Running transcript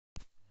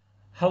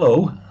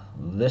Hello,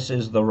 this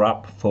is the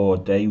wrap for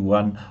day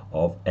one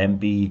of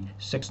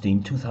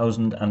MB16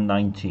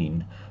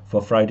 2019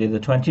 for Friday the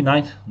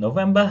 29th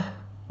November,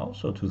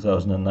 also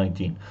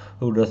 2019.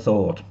 Who'd have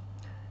thought?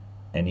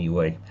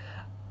 Anyway,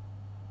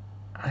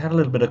 I had a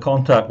little bit of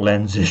contact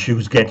lens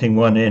issues getting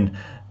one in,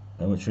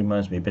 which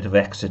reminds me a bit of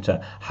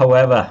Exeter.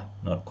 However,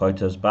 not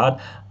quite as bad.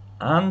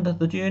 And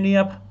the journey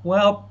up,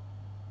 well,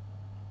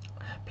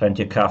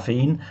 plenty of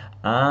caffeine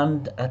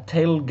and a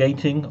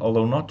tailgating,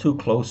 although not too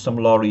close, some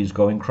lorries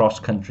going cross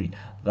country.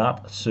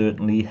 That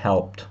certainly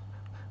helped,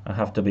 I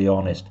have to be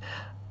honest.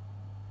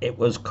 It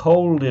was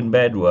cold in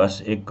Bedwas,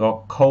 it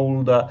got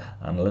colder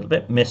and a little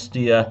bit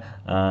mistier,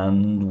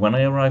 and when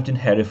I arrived in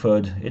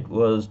Hereford it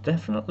was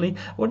definitely,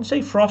 I wouldn't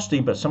say frosty,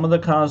 but some of the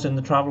cars in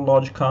the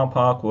Travelodge car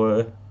park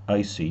were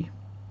icy.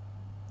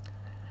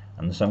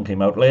 And the sun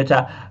came out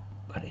later,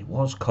 but it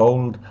was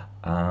cold,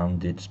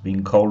 and it's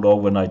been cold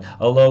overnight,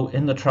 although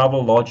in the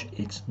Travelodge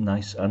it's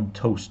nice and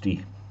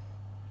toasty.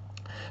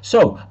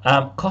 So,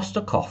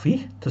 Costa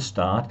Coffee to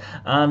start,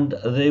 and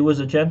there was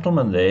a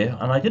gentleman there,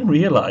 and I didn't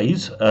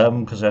realise,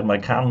 because I had my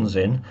cans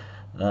in,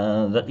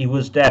 that he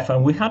was deaf,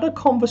 and we had a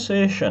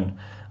conversation,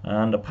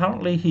 and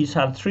apparently he's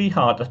had 3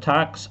 heart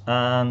attacks,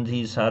 and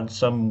he's had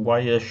some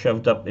wire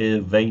shoved up a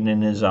vein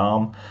in his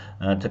arm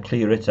to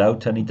clear it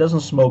out, and he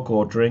doesn't smoke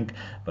or drink,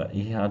 but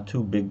he had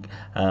 2 big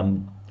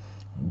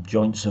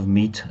joints of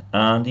meat,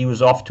 and he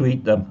was off to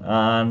eat them,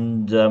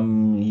 and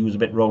he was a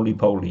bit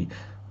roly-poly.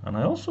 And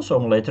I also saw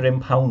him later in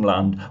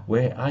Poundland,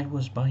 where I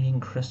was buying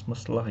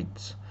Christmas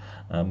lights.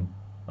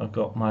 I've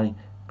got my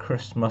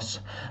Christmas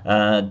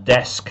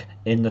desk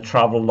in the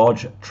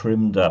Travelodge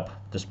trimmed up,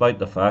 despite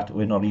the fact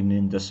we're not even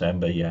in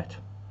December yet.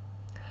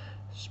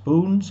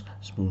 Spoons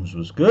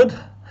was good.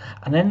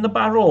 And then the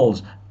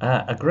barrels,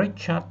 a great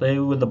chat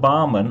there with the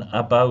barman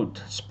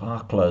about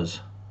sparklers.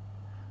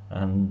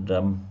 And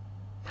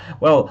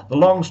well, the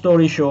long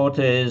story short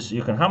is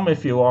you can have them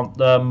if you want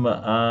them.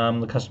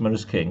 The customer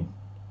is king,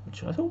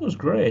 which I thought was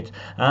great.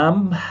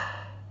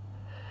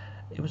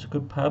 It was a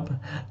good pub.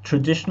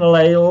 Traditional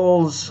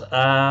ales,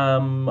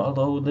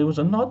 although there was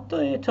a nod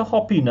there to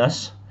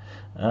hoppiness.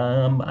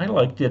 I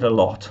liked it a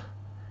lot,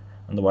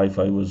 and the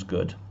Wi-Fi was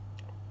good.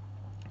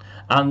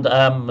 And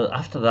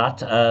after that,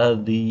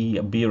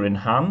 the beer in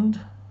hand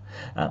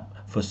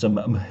for some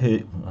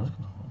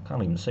I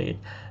can't even say it,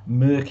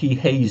 murky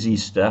hazy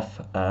stuff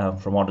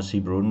from Odyssey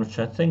Brewing, which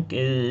I think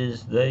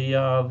is they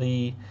are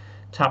the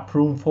tap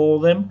room for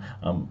them.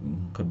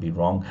 Could be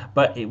wrong,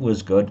 but it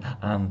was good.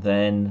 And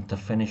then to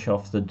finish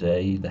off the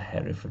day, the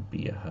Hereford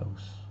Beer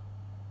House.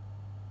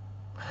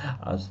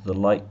 As the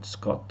lights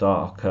got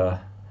darker,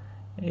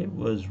 it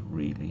was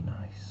really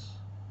nice.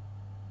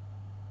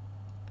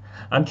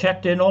 And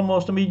checked in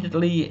almost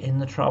immediately in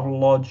the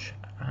Travelodge,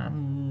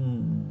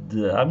 and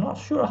I'm not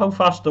sure how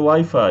fast the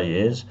Wi-Fi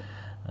is,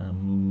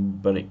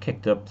 but it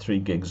kicked up 3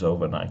 gigs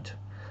overnight,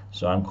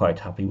 so I'm quite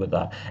happy with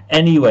that.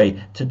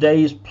 Anyway,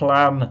 today's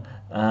plan,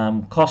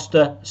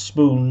 Costa,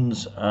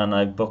 spoons, and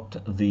I booked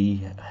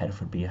the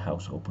Hereford Beer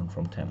House open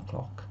from 10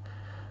 o'clock.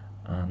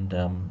 And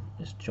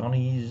it's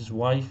Johnny's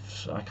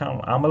wife's,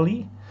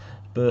 Amelie,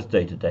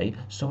 birthday today,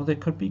 so there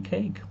could be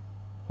cake.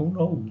 Who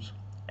knows?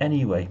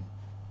 Anyway,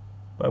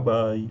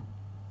 bye-bye.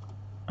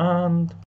 And